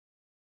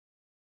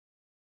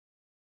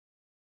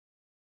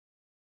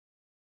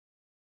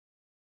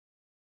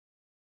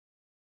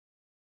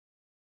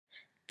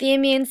The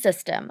immune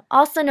system,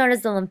 also known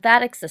as the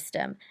lymphatic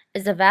system,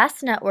 is a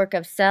vast network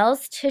of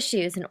cells,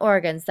 tissues, and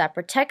organs that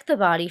protect the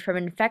body from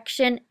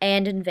infection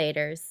and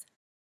invaders.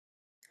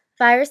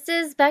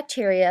 Viruses,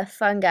 bacteria,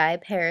 fungi,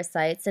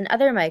 parasites, and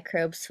other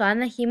microbes find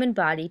the human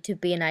body to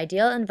be an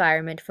ideal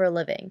environment for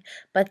living,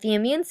 but the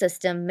immune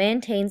system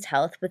maintains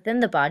health within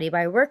the body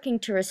by working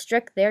to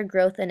restrict their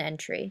growth and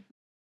entry.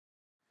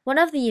 One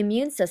of the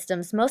immune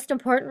system's most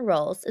important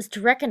roles is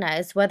to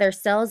recognize whether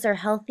cells are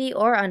healthy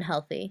or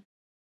unhealthy.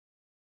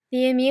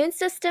 The immune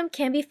system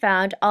can be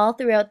found all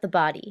throughout the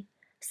body.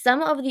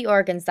 Some of the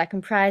organs that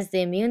comprise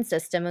the immune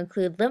system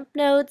include lymph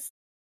nodes,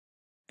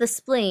 the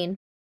spleen,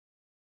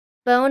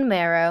 bone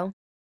marrow,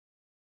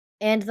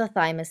 and the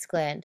thymus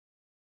gland.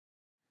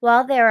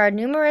 While there are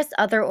numerous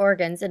other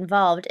organs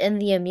involved in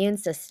the immune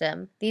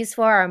system, these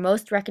four are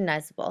most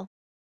recognizable.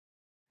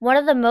 One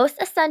of the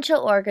most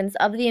essential organs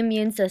of the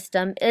immune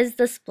system is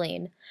the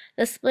spleen.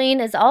 The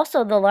spleen is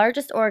also the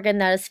largest organ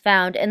that is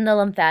found in the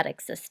lymphatic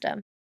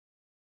system.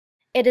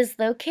 It is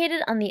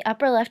located on the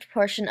upper left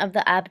portion of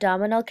the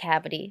abdominal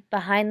cavity,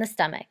 behind the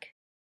stomach.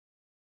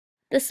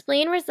 The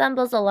spleen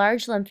resembles a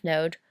large lymph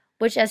node,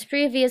 which, as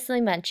previously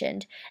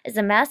mentioned, is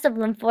a mass of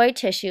lymphoid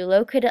tissue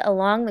located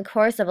along the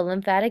course of a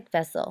lymphatic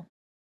vessel.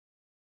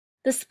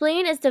 The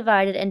spleen is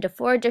divided into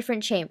 4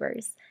 different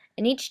chambers,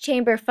 and each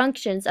chamber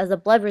functions as a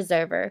blood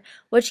reservoir,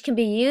 which can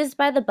be used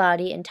by the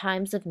body in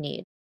times of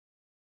need.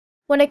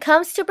 When it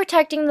comes to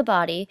protecting the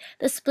body,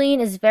 the spleen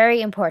is very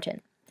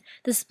important.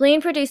 The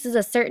spleen produces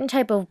a certain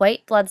type of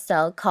white blood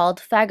cell called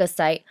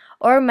phagocyte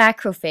or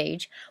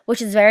macrophage,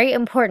 which is very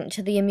important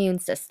to the immune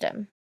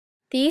system.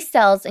 These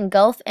cells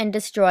engulf and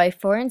destroy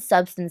foreign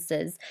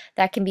substances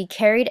that can be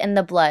carried in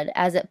the blood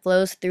as it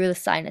flows through the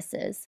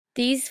sinuses.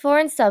 These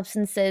foreign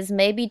substances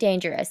may be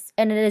dangerous,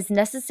 and it is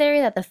necessary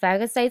that the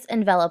phagocytes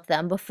envelop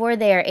them before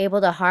they are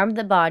able to harm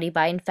the body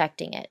by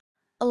infecting it.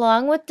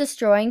 Along with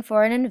destroying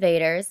foreign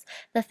invaders,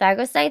 the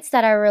phagocytes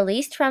that are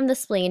released from the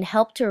spleen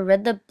help to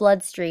rid the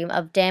bloodstream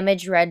of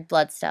damaged red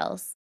blood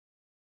cells.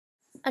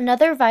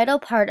 Another vital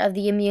part of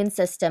the immune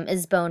system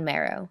is bone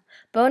marrow.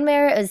 Bone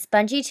marrow is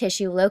spongy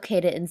tissue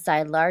located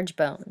inside large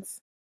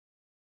bones.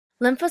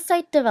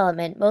 Lymphocyte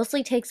development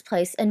mostly takes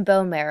place in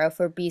bone marrow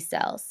for B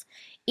cells.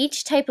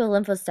 Each type of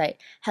lymphocyte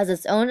has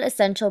its own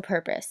essential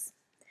purpose.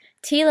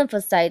 T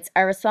lymphocytes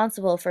are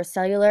responsible for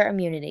cellular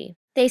immunity.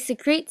 They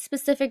secrete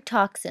specific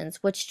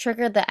toxins which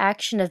trigger the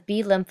action of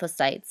B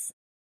lymphocytes.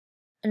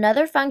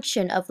 Another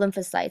function of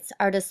lymphocytes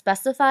are to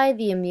specify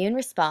the immune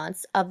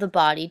response of the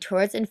body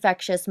towards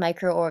infectious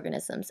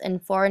microorganisms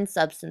and foreign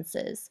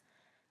substances.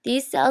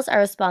 These cells are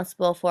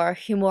responsible for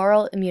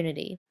humoral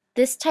immunity.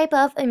 This type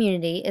of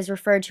immunity is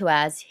referred to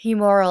as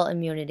humoral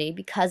immunity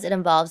because it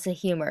involves the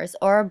humors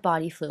or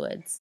body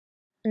fluids.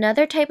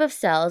 Another type of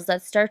cells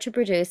that start to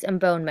produce in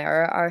bone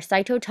marrow are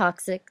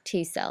cytotoxic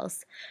T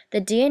cells. The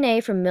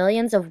DNA from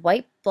millions of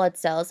white blood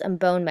cells in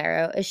bone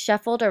marrow is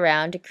shuffled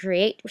around to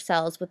create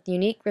cells with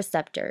unique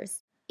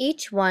receptors.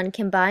 Each one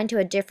can bind to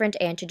a different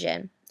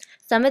antigen.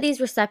 Some of these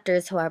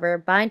receptors, however,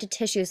 bind to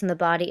tissues in the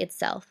body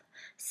itself.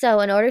 So,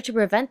 in order to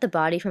prevent the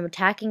body from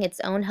attacking its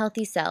own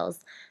healthy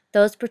cells,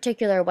 those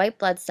particular white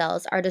blood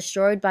cells are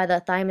destroyed by the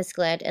thymus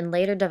gland in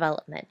later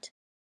development.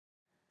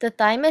 The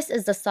thymus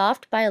is the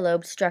soft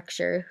bilobed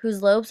structure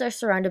whose lobes are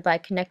surrounded by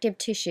connective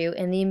tissue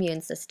in the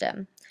immune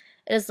system.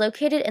 It is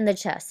located in the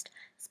chest.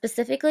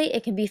 Specifically,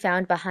 it can be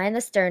found behind the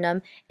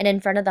sternum and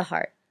in front of the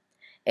heart.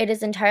 It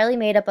is entirely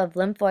made up of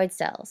lymphoid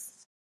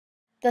cells.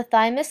 The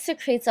thymus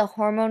secretes a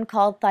hormone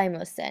called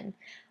thymosin,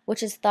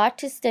 which is thought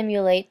to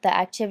stimulate the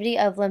activity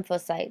of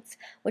lymphocytes,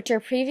 which were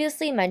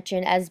previously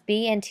mentioned as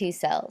B and T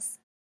cells.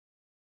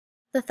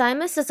 The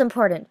thymus is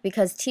important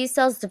because T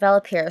cells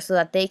develop here so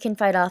that they can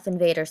fight off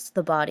invaders to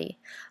the body.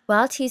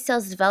 While T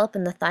cells develop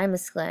in the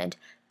thymus gland,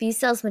 B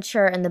cells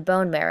mature in the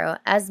bone marrow,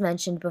 as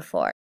mentioned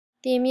before.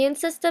 The immune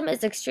system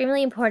is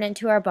extremely important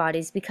to our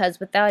bodies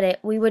because without it,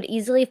 we would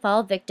easily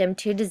fall victim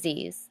to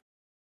disease.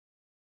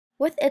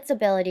 With its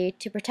ability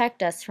to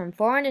protect us from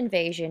foreign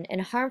invasion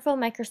and harmful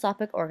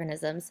microscopic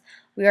organisms,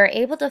 we are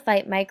able to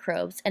fight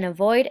microbes and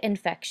avoid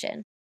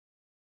infection.